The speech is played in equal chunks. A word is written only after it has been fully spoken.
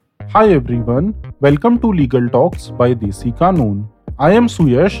Hi everyone, welcome to Legal Talks by Desi Kanoon. I am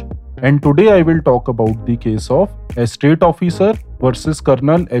Suyash and today I will talk about the case of Estate Officer versus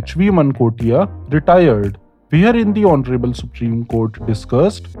Colonel H.V. Mankotia, retired, wherein the Honorable Supreme Court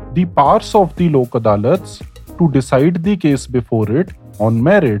discussed the powers of the Lok Adalats to decide the case before it on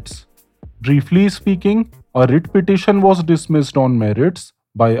merits. Briefly speaking, a writ petition was dismissed on merits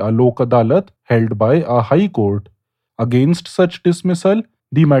by a Lok Adalat held by a High Court. Against such dismissal,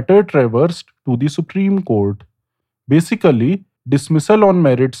 the matter traversed to the Supreme Court. Basically, dismissal on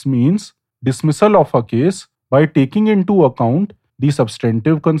merits means dismissal of a case by taking into account the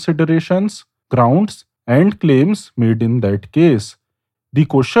substantive considerations, grounds, and claims made in that case. The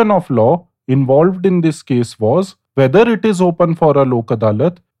question of law involved in this case was whether it is open for a Lok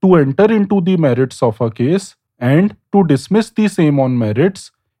Adalat to enter into the merits of a case and to dismiss the same on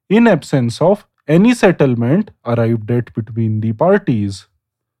merits in absence of any settlement arrived at between the parties.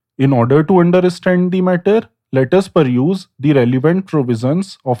 In order to understand the matter, let us peruse the relevant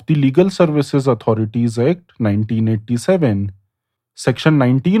provisions of the Legal Services Authorities Act 1987. Section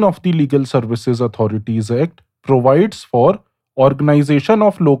 19 of the Legal Services Authorities Act provides for organization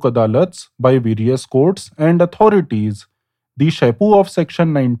of Lok Adalats by various courts and authorities. The Schepu of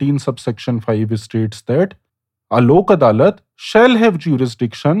Section 19 subsection 5 states that a Lok Adalat shall have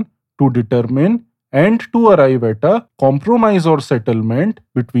jurisdiction to determine and to arrive at a compromise or settlement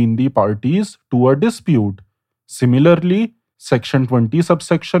between the parties to a dispute. Similarly, Section 20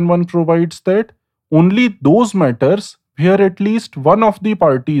 subsection 1 provides that only those matters where at least one of the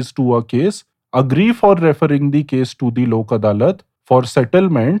parties to a case agree for referring the case to the Lok Adalat for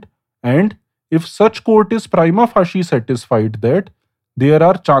settlement, and if such court is prima facie satisfied that there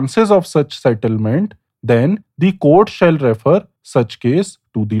are chances of such settlement, then the court shall refer such case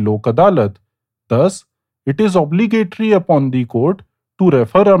to the Lok Adalat. Thus, it is obligatory upon the court to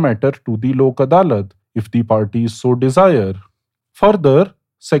refer a matter to the Lok Adalat if the parties so desire. Further,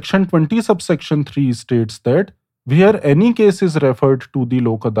 Section 20 subsection 3 states that where any case is referred to the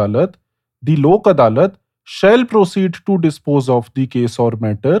Lok Adalat shall proceed to dispose of the case or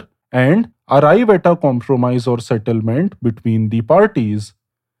matter and arrive at a compromise or settlement between the parties.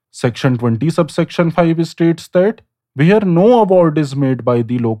 Section 20 subsection 5 states that where no award is made by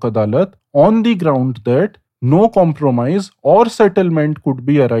the Lok Adalat on the ground that no compromise or settlement could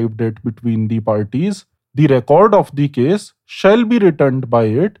be arrived at between the parties, the record of the case shall be returned by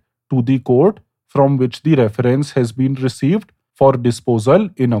it to the court from which the reference has been received for disposal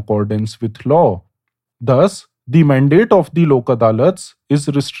in accordance with law. Thus, the mandate of the Lok Adalats is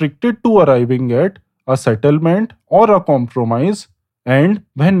restricted to arriving at a settlement or a compromise, and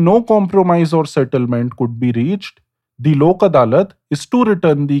when no compromise or settlement could be reached, the Lok Adalat is to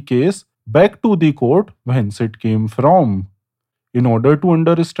return the case back to the court whence it came from. In order to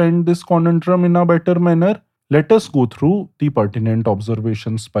understand this conundrum in a better manner, let us go through the pertinent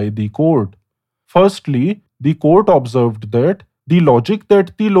observations by the court. Firstly, the court observed that the logic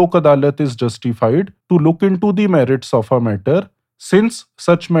that the Lok Adalat is justified to look into the merits of a matter, since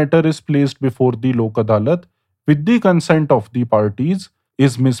such matter is placed before the Lok Adalat with the consent of the parties,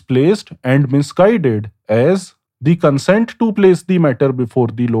 is misplaced and misguided, as the consent to place the matter before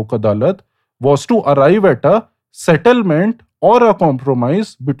the Lok Adalat was to arrive at a settlement or a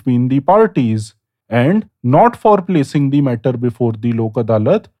compromise between the parties, and not for placing the matter before the Lok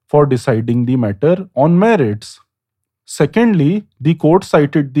Adalat for deciding the matter on merits. Secondly, the court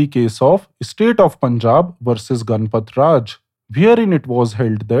cited the case of State of Punjab versus Ganpat Raj, wherein it was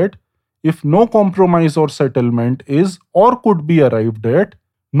held that if no compromise or settlement is or could be arrived at,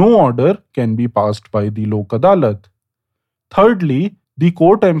 no order can be passed by the Lok Adalat. Thirdly, the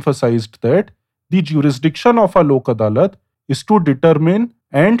court emphasized that the jurisdiction of a Lok Adalat is to determine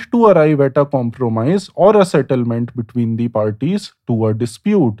and to arrive at a compromise or a settlement between the parties to a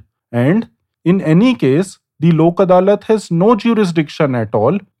dispute, and in any case, the Lok Adalat has no jurisdiction at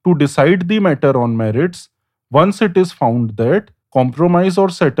all to decide the matter on merits once it is found that compromise or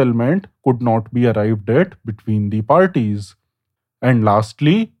settlement could not be arrived at between the parties. And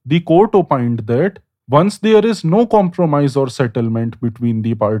lastly, the court opined that once there is no compromise or settlement between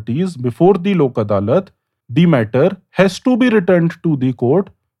the parties before the Lok Adalat, the matter has to be returned to the court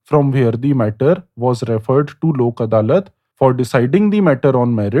from where the matter was referred to Lok Adalat for deciding the matter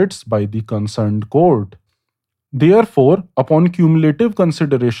on merits by the concerned court. Therefore, upon cumulative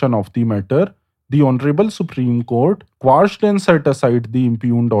consideration of the matter, the Honorable Supreme Court quashed and set aside the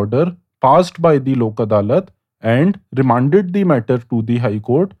impugned order passed by the Lok Adalat and remanded the matter to the High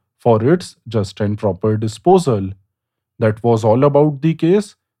Court for its just and proper disposal. That was all about the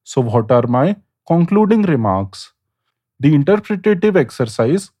case. So, what are my concluding remarks? The interpretative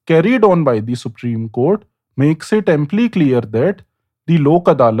exercise carried on by the Supreme Court makes it amply clear that the Lok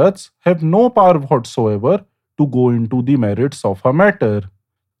Adalats have no power whatsoever to go into the merits of a matter.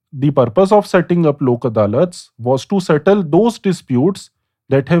 The purpose of setting up Lok Adalats was to settle those disputes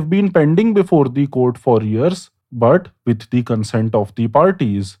that have been pending before the court for years, but with the consent of the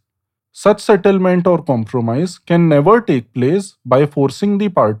parties. Such settlement or compromise can never take place by forcing the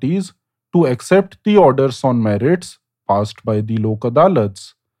parties to accept the orders on merits passed by the Lok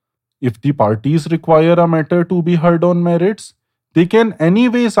Adalats. If the parties require a matter to be heard on merits, they can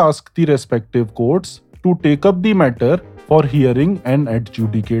anyways ask the respective courts to take up the matter for hearing and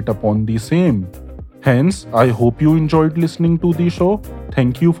adjudicate upon the same. Hence, I hope you enjoyed listening to the show.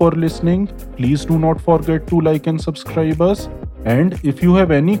 Thank you for listening. Please do not forget to like and subscribe us. And if you have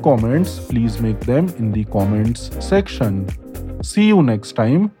any comments, please make them in the comments section. See you next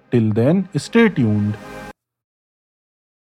time. Till then, stay tuned.